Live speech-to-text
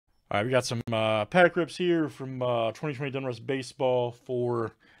All right, we got some pack rips here from 2020 Donruss Baseball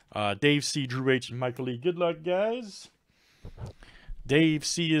for Dave C., Drew H., and Michael E. Good luck, guys. Dave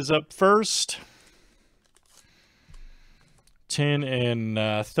C. is up first. 10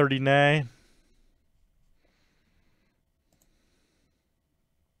 and 39.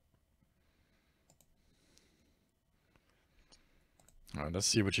 All right, let's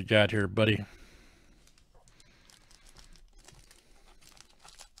see what you got here, buddy.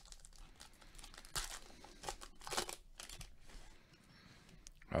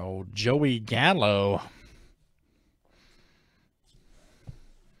 Oh, Joey Gallo.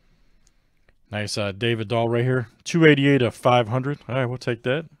 Nice David Dahl right here. 288 of 500. All right, we'll take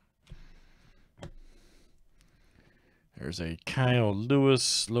that. There's a Kyle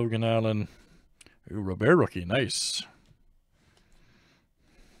Lewis, Logan Allen. Ooh, Robert rookie. Nice.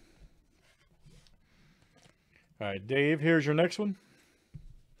 All right, Dave, here's your next one.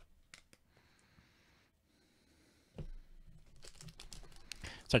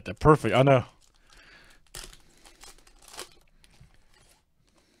 It's like the perfect, I know.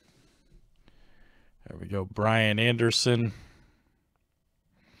 There we go, Brian Anderson.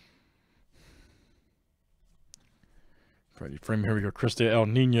 Freddie Freeman, here we go, Krista El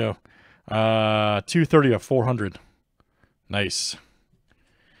Nino. 230 of 400. Nice.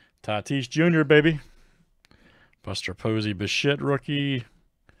 Tatis Jr., baby. Buster Posey, Bichette rookie.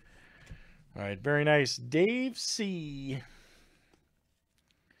 All right, very nice. Dave C.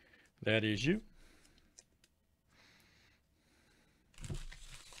 That is you.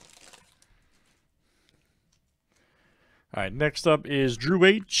 All right, next up is Drew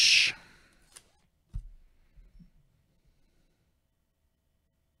H.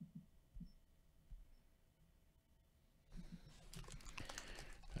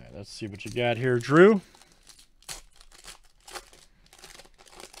 All right, let's see what you got here, Drew.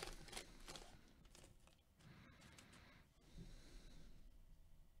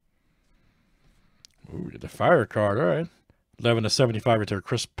 Ooh, get the fire card. All right. 11 to 75 right there.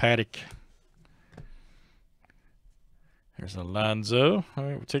 Chris Paddock. There's Alonzo. All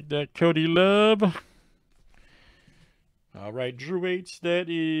right, we'll take that. Cody Love. All right, Drew H., that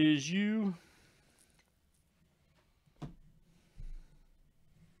is you.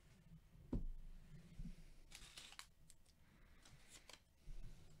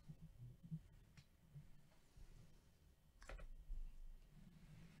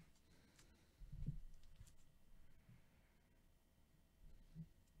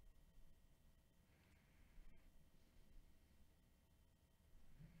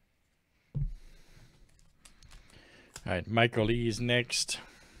 All right, Michael E. is next.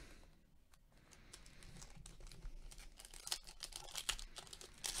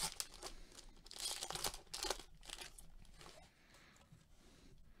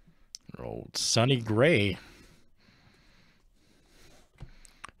 Old Sonny Gray.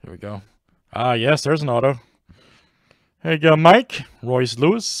 Here we go. Ah, yes, there's an auto. There you go, Mike. Royce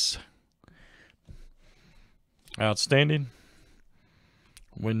Lewis. Outstanding.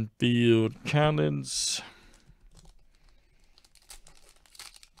 Winfield Collins.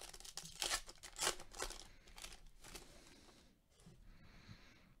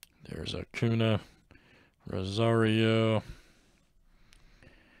 There's Acuna, Rosario.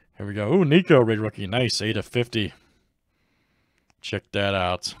 Here we go. Ooh, Nico, red rookie. Nice, 8 of 50. Check that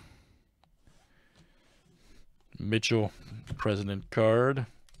out. Mitchell, president card.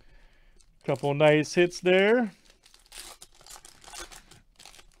 Couple nice hits there.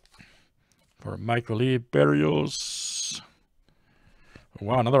 For Michael E. Barrios.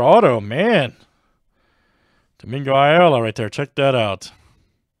 Wow, another auto, man. Domingo Ayala right there. Check that out.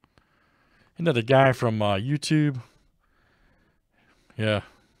 Isn't that the guy from YouTube? Yeah.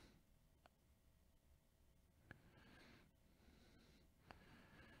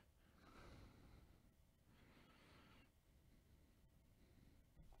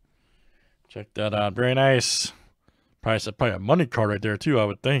 Check that out. Very nice. Probably a money card right there, too, I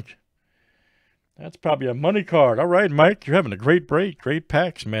would think. That's probably a money card. All right, Mike. You're having a great break. Great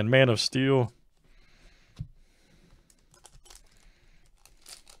packs, man. Man of Steel.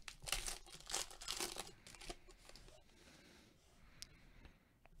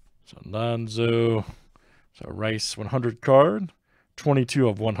 So Alonzo. So Rice 100 card. 22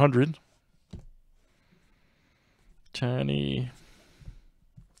 of 100. Tiny.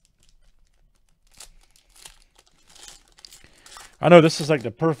 I know this is like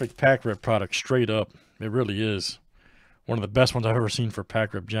the perfect pack rip product, straight up. It really is. One of the best ones I've ever seen for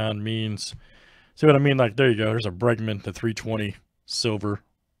pack rip. John Means. See what I mean? Like, there you go. There's a Bregman, the 320 silver.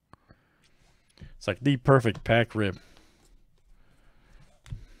 It's like the perfect pack rip.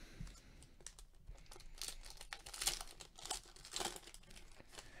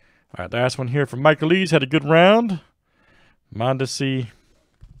 All right, last one here from Michael Lee's. Had a good round. Mondesi.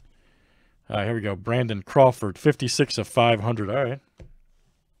 Here we go. Brandon Crawford, 56 of 500. All right.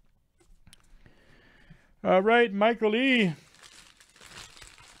 All right, Michael Lee.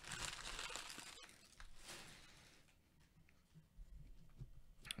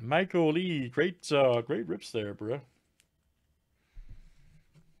 Michael Lee, great rips there, bro.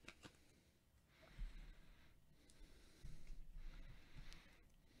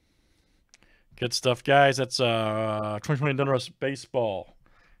 Good stuff, guys. That's 2020 Donruss Baseball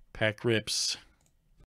pack rips.